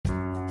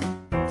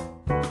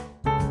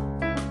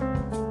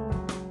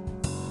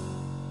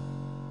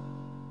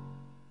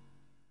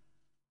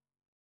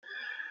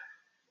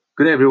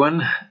Good day,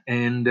 everyone,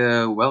 and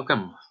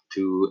welcome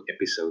to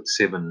episode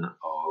 7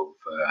 of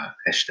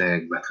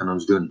hashtag Wat gaan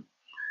ons doen.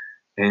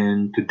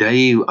 And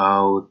today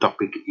our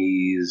topic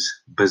is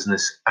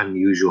business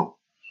unusual.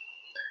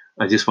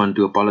 I just want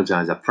to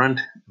apologize up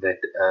front that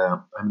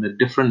I'm in a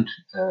different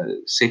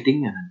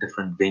setting and a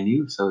different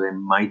venue, so there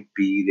might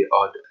be the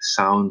odd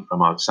sound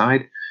from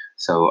outside.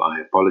 So I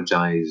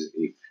apologize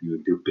if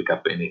you do pick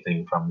up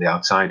anything from the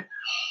outside.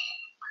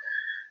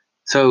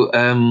 So,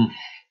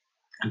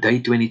 day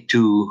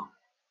 22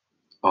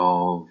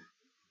 of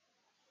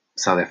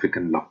South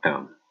African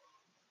lockdown.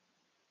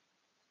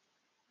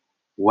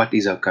 What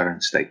is our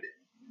current state?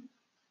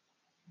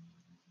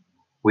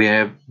 We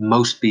have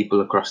most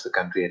people across the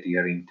country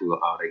adhering to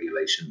our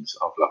regulations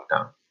of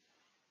lockdown.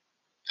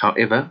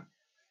 However,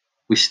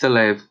 we still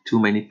have too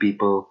many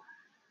people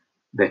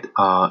that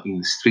are in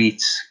the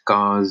streets,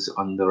 cars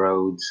on the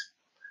roads,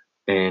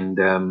 and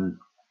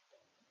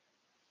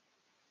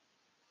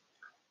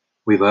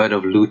we've heard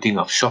of looting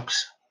of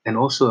shops, and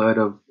also heard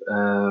of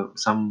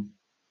some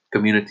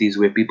communities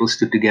where people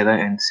stood together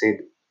and said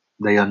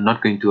they are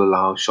not going to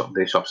allow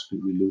their shops to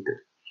be looted.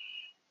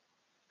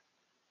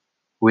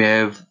 We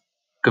have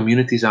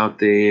communities out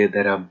there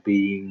that are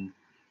being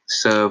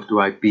served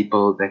by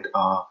people that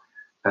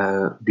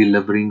are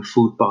delivering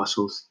food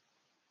parcels.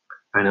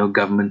 I know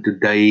government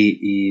today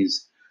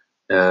is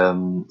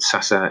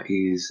SASSA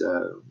is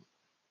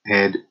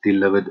had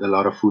delivered a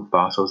lot of food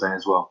parcels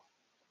as well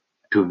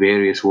to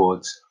various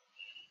wards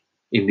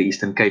in the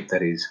Eastern Cape.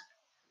 That is,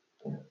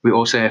 we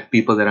also have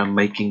people that are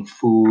making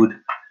food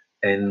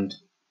and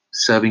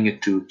serving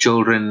it to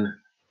children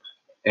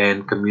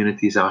and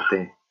communities out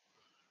there,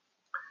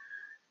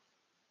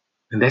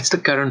 and that's the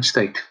current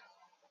state.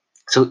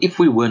 So, if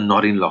we were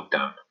not in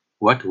lockdown,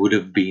 what would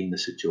have been the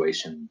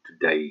situation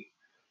today,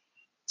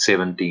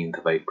 17th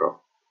of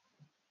April?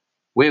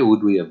 Where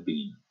would we have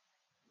been?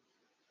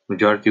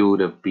 Majority would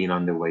have been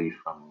on the way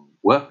from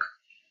work.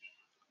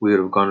 We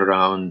would have gone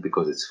around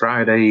because it's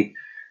Friday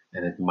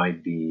and it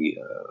might be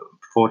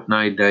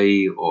fortnight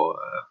day, or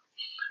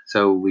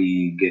so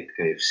we get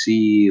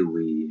KFC,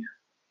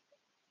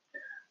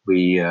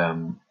 we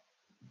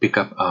pick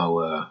up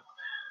our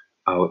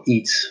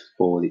eats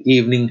for the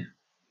evening.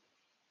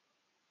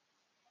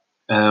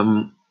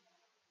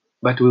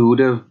 But we would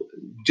have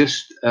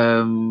just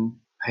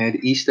had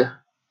Easter,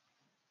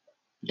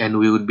 and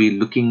we would be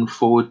looking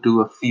forward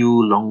to a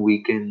few long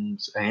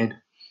weekends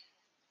ahead.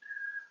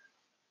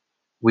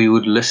 We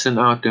would listen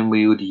out and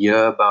we would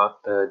hear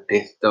about the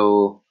death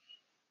toll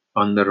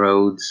on the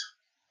roads,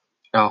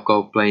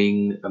 alcohol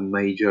playing a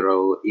major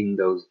role in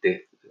those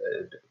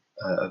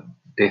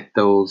death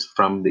tolls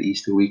from the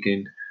Easter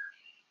weekend.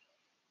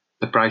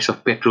 The price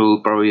of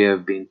petrol probably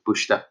have been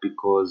pushed up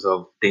because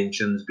of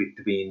tensions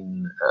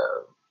between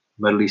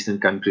Middle Eastern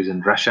countries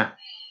and Russia.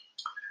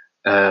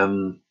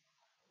 Um,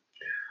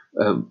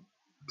 um,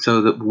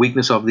 so the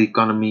weakness of the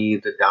economy,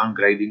 the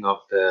downgrading of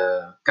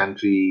the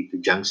country to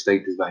junk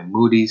status by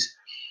Moody's,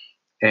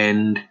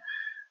 and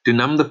to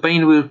numb the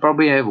pain, we'll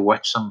probably have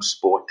watched some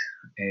sport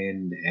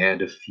and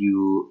had a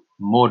few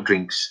more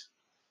drinks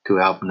to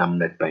help numb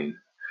that pain.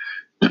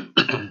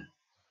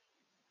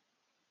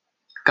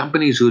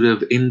 Companies would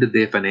have ended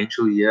their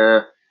financial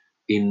year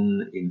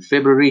in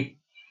February,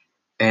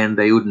 and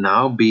they would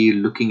now be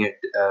looking at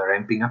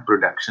ramping up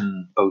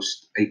production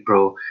post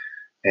April,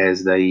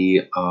 as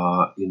they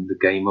are in the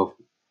game of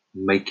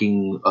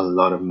making a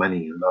lot of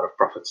money, a lot of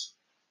profits.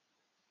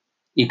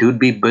 It would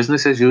be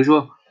business as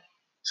usual.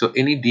 So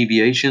any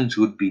deviations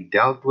would be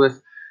dealt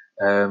with,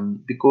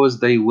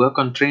 because they work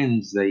on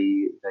trends.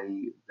 They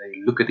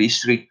look at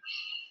history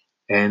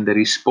and they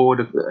respond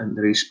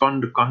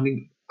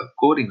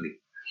accordingly.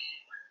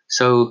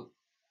 So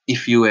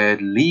if you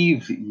had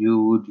leave,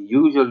 you would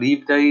use your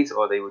leave days,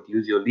 or they would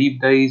use your leave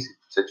days.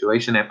 If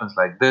situation happens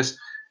like this,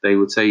 they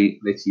would say,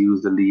 let's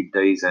use the leave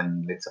days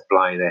and let's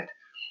apply that,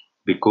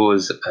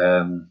 because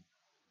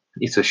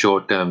it's a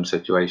short-term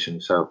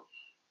situation. So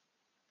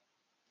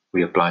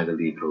we apply the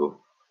leave rule.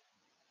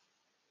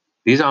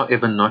 These are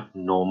ever not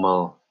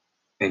normal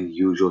and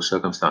usual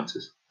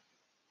circumstances.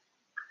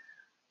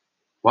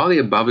 While the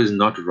above is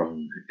not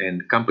wrong,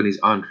 and companies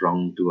aren't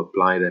wrong to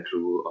apply that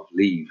rule of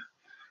leave,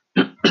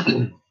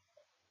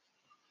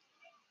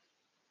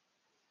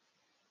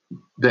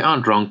 they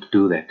aren't wrong to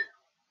do that.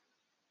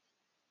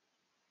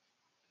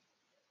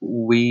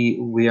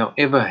 We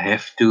however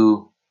have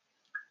to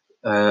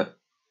uh,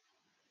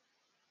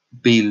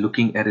 be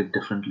looking at it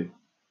differently.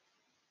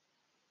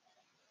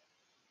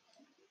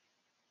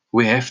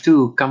 We have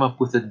to come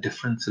up with a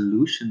different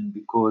solution,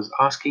 because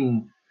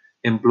asking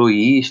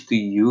employees to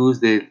use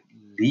their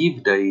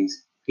leave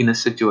days in a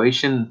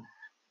situation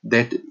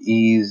that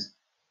is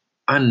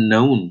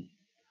unknown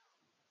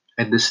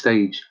at this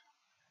stage,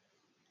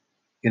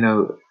 you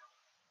know,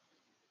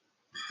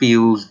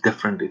 feels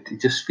different. It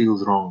just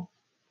feels wrong.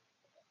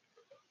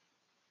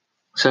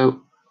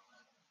 So,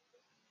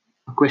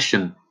 a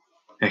question,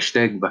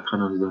 hashtag wat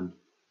gaan ons doen?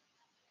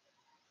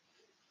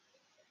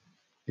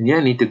 And yeah,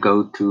 I need to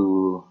go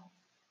to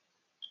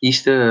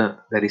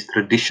Easter, that is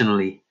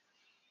traditionally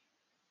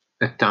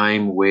a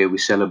time where we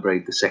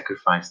celebrate the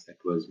sacrifice that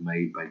was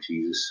made by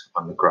Jesus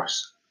on the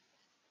cross.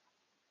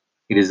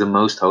 It is the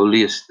most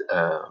holiest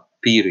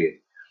period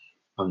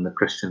on the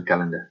Christian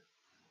calendar.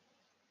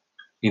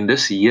 In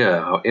this year,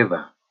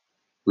 however,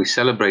 we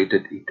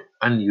celebrated it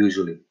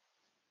unusually,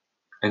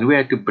 and we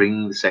had to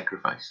bring the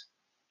sacrifice.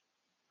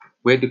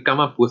 We had to come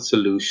up with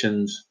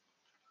solutions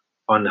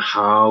on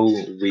how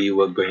we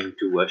were going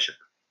to worship,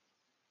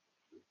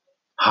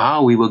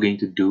 how we were going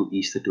to do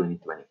Easter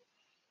 2020.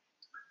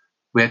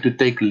 We had to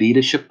take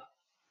leadership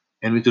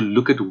and we had to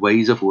look at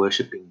ways of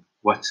worshiping,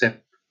 WhatsApp,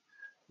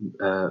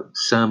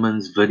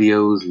 sermons,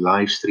 videos,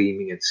 live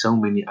streaming, and so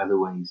many other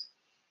ways.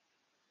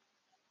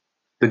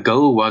 The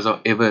goal was,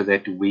 however,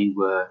 that we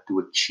were to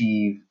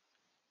achieve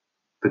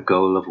the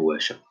goal of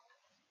worship.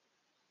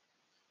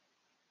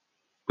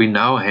 We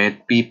now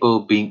had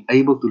people being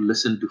able to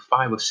listen to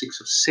 5 or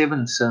 6 or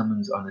 7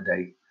 sermons on a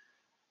day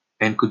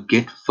and could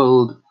get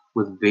filled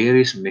with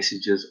various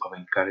messages of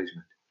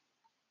encouragement,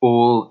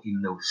 all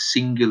in the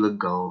singular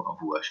goal of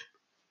worship.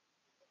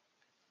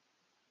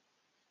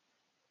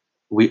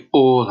 We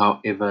all,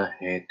 however,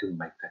 had to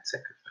make that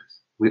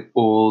sacrifice. We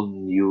all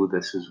knew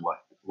this is what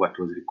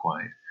was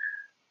required.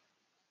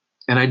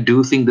 And I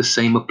do think the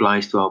same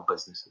applies to our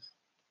businesses.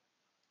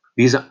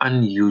 These are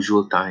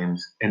unusual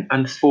times, and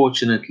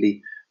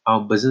unfortunately,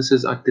 our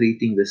businesses are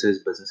treating this as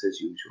business as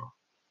usual.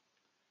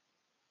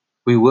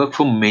 We work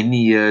for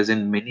many years,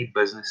 and many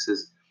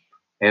businesses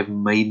have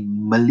made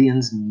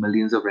millions and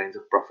millions of rands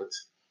of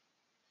profits.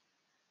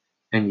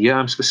 And here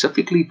I'm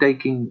specifically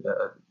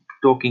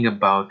talking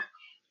about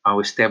our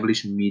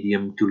established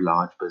medium to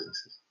large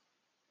businesses.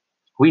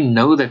 We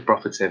know that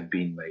profits have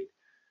been made,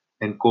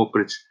 and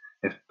corporates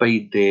have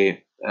paid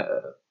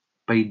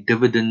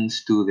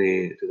dividends to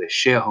their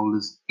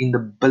shareholders in the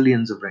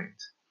billions of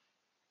rands,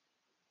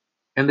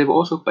 and they've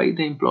also paid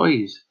their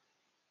employees.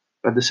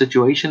 But the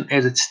situation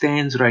as it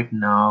stands right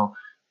now,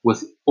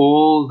 with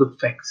all the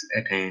facts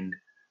at hand,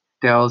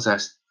 tells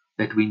us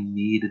that we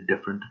need a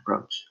different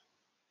approach.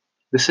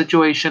 The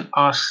situation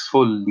asks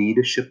for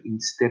leadership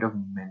instead of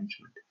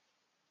management.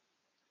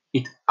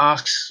 It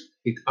asks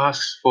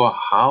for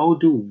how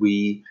do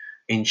we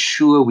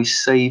ensure we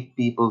save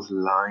people's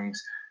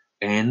lives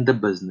and the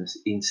business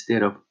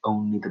instead of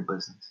only the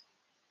business.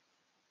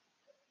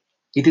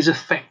 It is a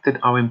fact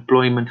that our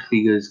employment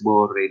figures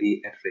were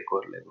already at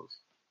record levels.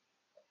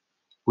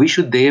 We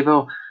should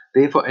therefore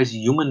as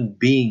human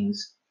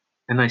beings,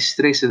 and I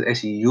stress it,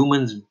 as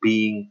human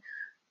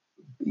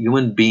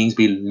beings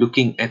be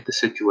looking at the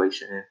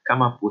situation and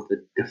come up with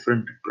a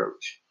different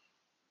approach.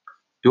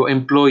 Your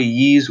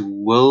employees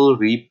will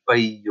repay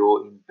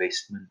your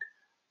investment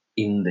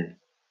in them.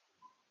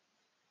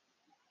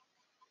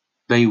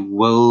 They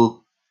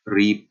will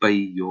repay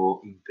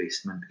your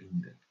investment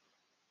in them.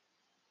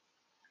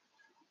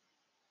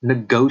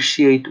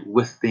 Negotiate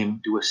with them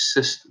to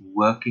assist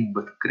working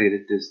with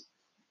creditors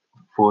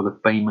for the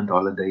payment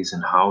holidays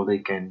and how they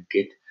can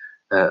get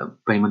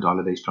payment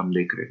holidays from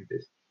their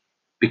creditors,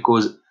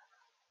 because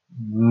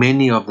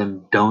many of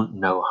them don't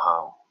know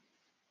how.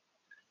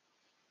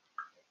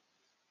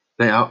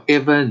 They,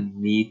 however,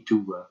 need to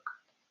work.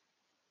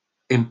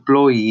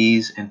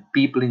 Employees and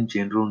people in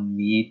general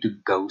need to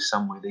go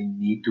somewhere. They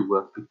need to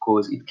work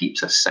because it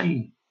keeps us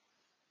sane.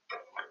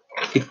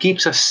 It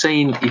keeps us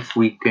sane if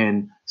we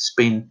can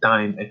spend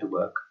time at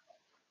work.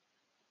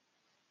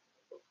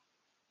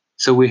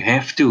 So we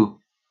have to,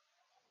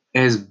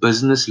 as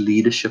business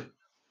leadership,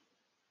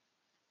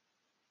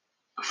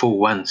 for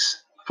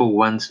once,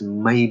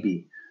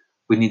 maybe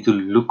we need to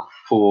look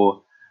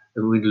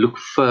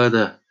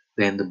further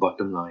than the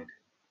bottom line.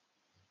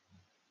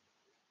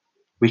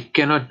 We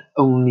cannot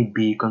only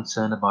be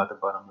concerned about the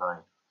bottom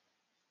line.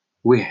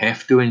 We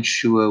have to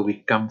ensure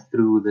we come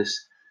through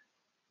this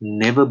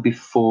never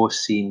before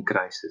seen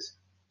crisis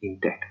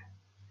intact.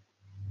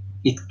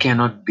 It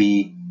cannot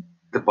be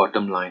the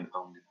bottom line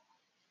only,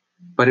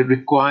 but it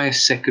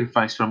requires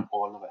sacrifice from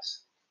all of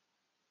us.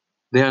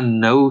 There are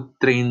no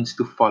trends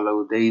to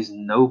follow. There is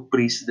no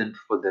precedent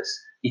for this.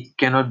 It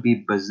cannot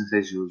be business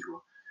as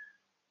usual.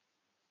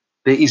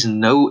 There is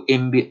no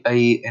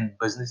MBA and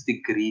business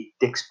degree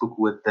textbook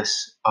with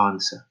this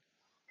answer.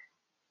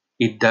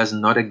 It does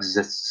not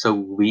exist, so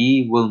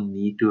we will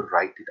need to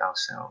write it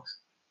ourselves.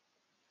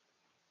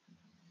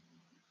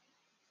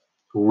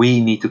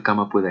 We need to come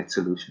up with that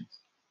solution.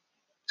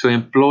 So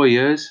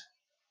employers,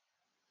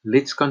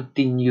 let's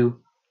continue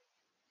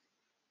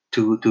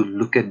to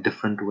look at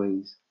different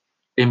ways.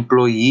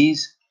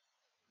 Employees,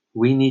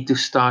 we need to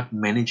start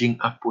managing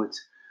upwards.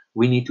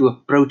 We need to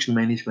approach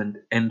management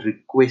and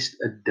request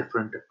a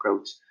different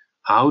approach.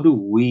 How do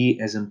we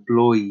as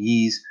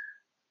employees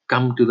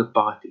come to the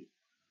party?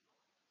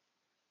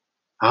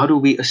 How do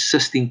we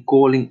assist in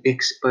calling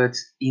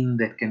experts in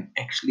that can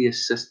actually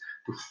assist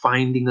to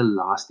finding a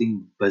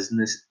lasting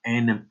business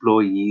and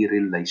employee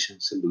relation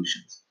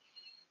solutions?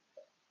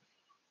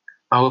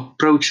 Our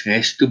approach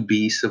has to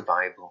be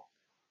survival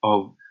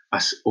of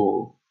us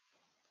all.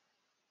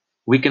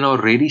 We can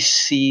already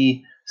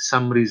see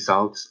some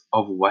results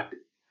of what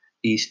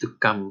is to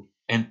come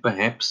And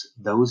perhaps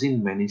those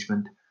in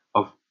management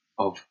of,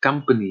 of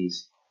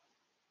companies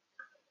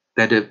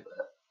that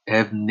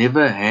have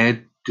never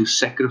had to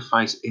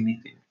sacrifice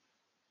anything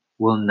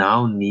will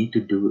now need to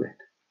do that.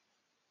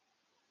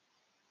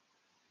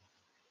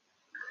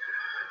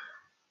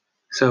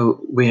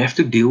 So we have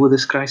to deal with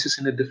this crisis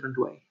in a different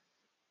way.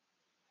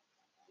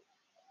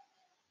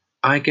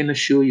 I can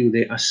assure you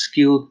there are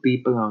skilled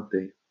people out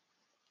there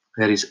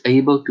that is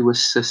able to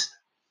assist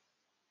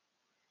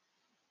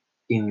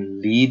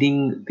in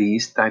leading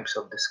these types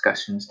of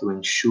discussions to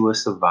ensure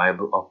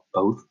survival of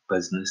both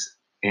business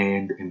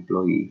and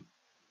employee.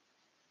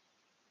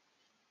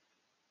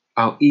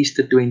 Our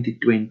Easter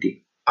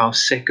 2020, our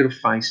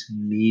sacrifice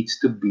needs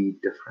to be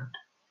different.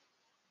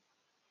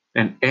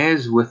 And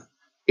as with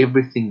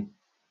everything,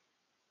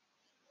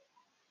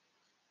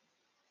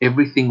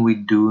 everything we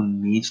do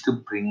needs to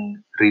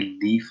bring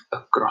relief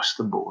across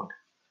the board.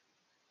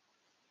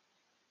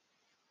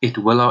 It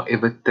will,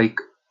 however, take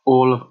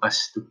all of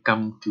us to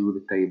come to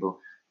the table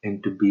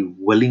and to be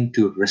willing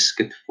to risk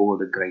it for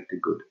the greater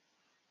good.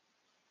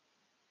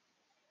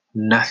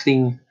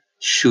 Nothing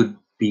should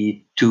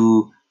be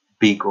too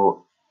big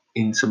or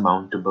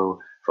insurmountable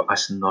for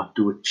us not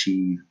to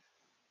achieve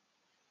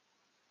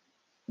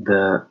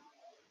the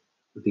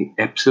the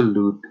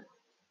absolute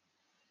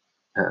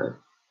uh,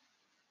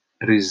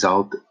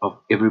 result of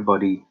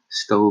everybody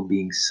still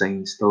being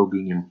sane, still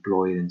being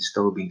employed, and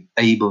still being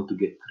able to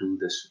get through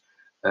this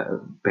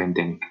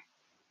pandemic.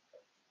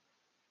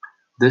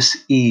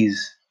 This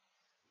is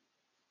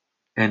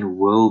and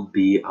will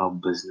be our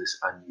business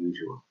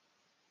unusual.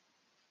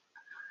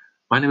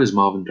 My name is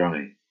Marvin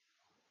Dry.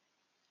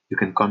 You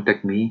can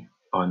contact me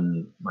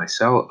on my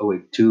cell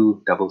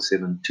 082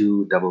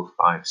 772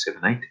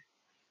 5578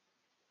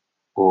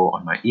 or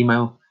on my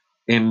email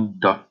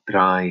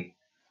m.dry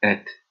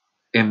at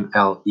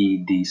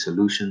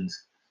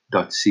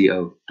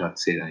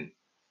mledsolutions.co.za.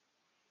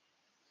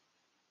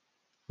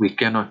 We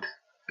cannot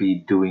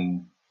be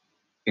doing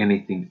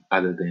anything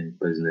other than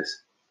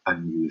business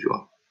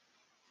unusual.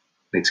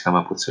 Let's come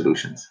up with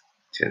solutions.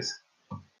 Cheers.